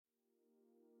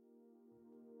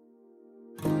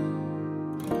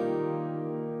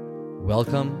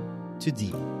Welcome to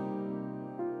Deep,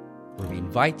 where we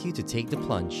invite you to take the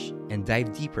plunge and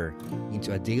dive deeper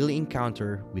into a daily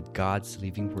encounter with God's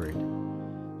living Word.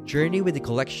 Journey with a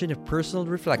collection of personal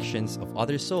reflections of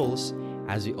other souls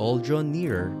as we all draw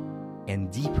nearer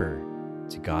and deeper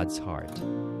to God's heart.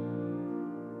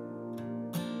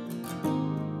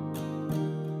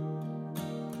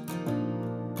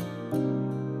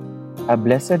 A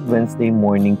blessed Wednesday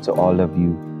morning to all of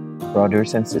you,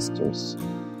 brothers and sisters.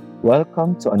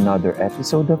 Welcome to another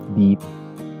episode of Deep,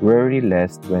 Worry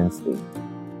Less Wednesday.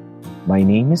 My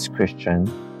name is Christian,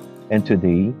 and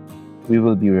today we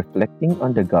will be reflecting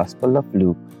on the Gospel of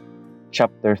Luke,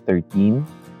 chapter 13,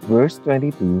 verse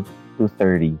 22 to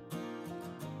 30.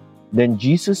 Then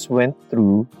Jesus went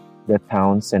through the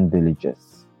towns and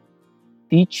villages,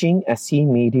 teaching as he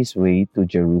made his way to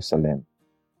Jerusalem.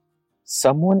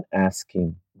 Someone asked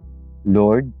him,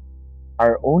 "Lord,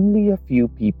 are only a few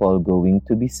people going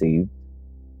to be saved?"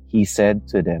 He said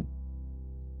to them,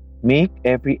 "Make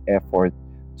every effort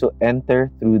to enter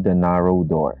through the narrow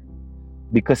door,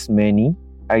 because many,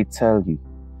 I tell you,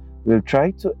 will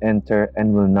try to enter and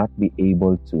will not be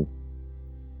able to.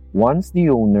 Once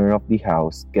the owner of the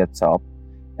house gets up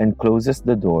and closes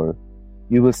the door,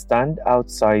 you will stand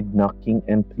outside knocking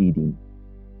and pleading,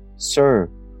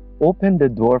 'Sir, open the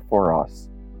door for us.'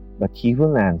 But he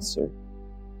will answer,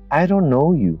 'I don't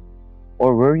know you,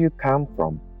 or where you come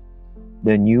from.'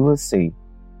 Then you will say,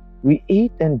 'We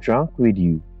ate and drank with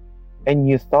you, and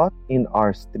you thought in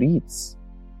our streets.'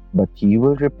 But he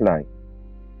will reply,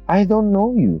 'I don't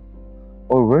know you,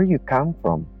 or where you come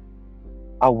from.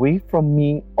 Away from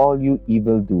me, all you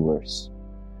evildoers.'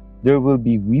 There will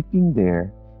be weeping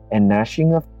there and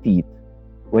gnashing of teeth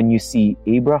when you see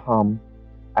Abraham,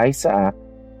 Isaac,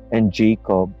 and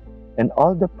Jacob, and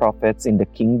all the prophets in the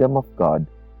kingdom of God,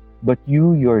 but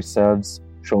you yourselves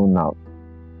thrown out.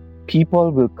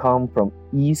 People will come from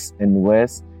east and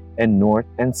west and north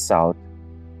and south,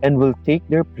 and will take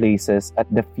their places at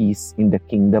the feast in the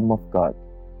kingdom of God.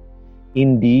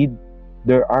 Indeed,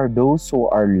 there are those who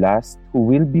are last who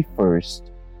will be first,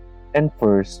 and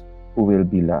first who will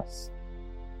be last."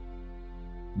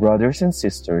 Brothers and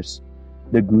sisters,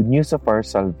 the good news of our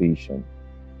salvation.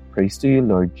 Praise to you,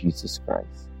 Lord Jesus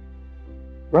Christ.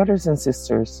 Brothers and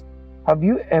sisters, have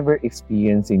you ever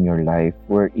experienced in your life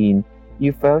wherein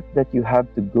you felt that you have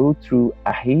to go through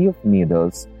a hay of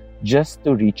needles just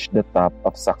to reach the top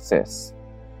of success?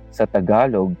 Sa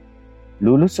Tagalog,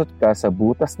 lulusot ka sa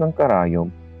butas ng karayom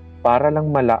para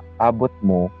lang malaabot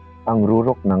mo ang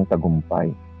rurok ng tagumpay.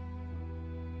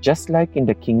 Just like in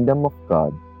the kingdom of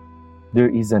God, there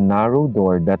is a narrow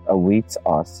door that awaits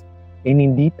us, and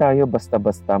hindi tayo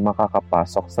basta-basta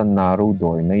makakapasok sa narrow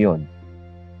door na yon.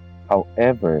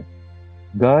 However,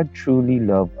 God truly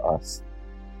loved us,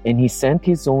 and He sent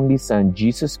His only Son,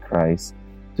 Jesus Christ,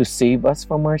 to save us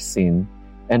from our sin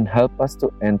and help us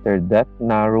to enter that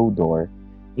narrow door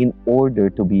in order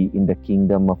to be in the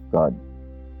kingdom of God.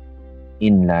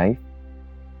 In life,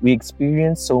 we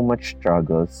experience so much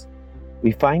struggles.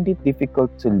 We find it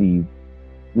difficult to live.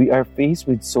 We are faced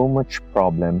with so much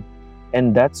problem,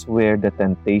 and that's where the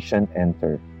temptation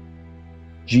enters.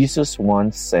 Jesus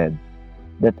once said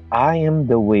that I am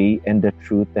the way and the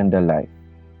truth and the life.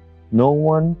 No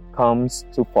one comes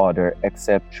to Father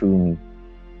except through me.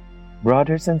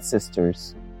 Brothers and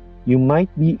sisters, you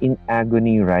might be in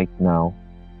agony right now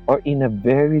or in a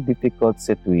very difficult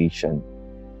situation,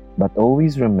 but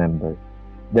always remember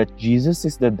that Jesus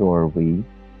is the doorway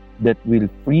that will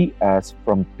free us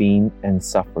from pain and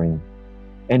suffering,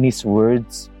 and His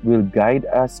words will guide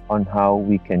us on how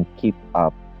we can keep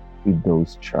up with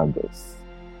those struggles.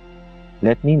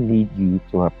 Let me lead you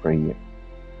to a prayer.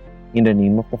 In the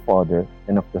name of the Father,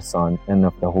 and of the Son, and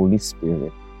of the Holy Spirit.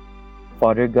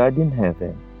 Father God in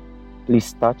heaven,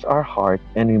 please touch our heart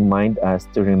and remind us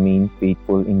to remain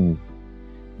faithful in you,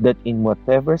 that in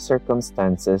whatever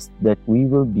circumstances that we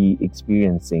will be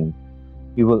experiencing,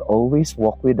 you will always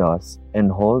walk with us and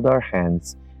hold our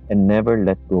hands and never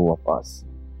let go of us.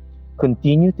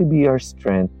 Continue to be our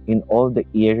strength in all the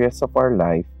areas of our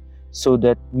life so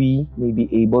that we may be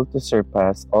able to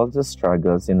surpass all the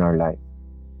struggles in our life.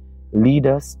 Lead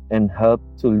us and help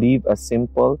to live a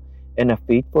simple and a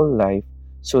faithful life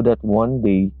so that one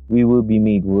day we will be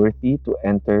made worthy to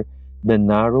enter the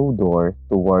narrow door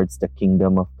towards the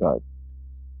kingdom of God.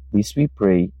 This we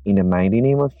pray in the mighty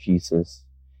name of Jesus.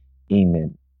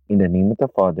 Amen. In the name of the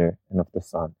Father, and of the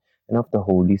Son, and of the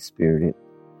Holy Spirit.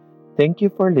 Thank you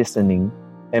for listening,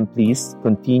 and please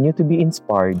continue to be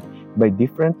inspired by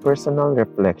different personal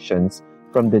reflections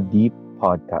from the Deep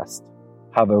Podcast.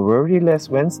 Have a worry-less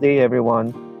Wednesday,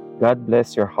 everyone. God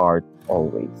bless your heart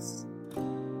always.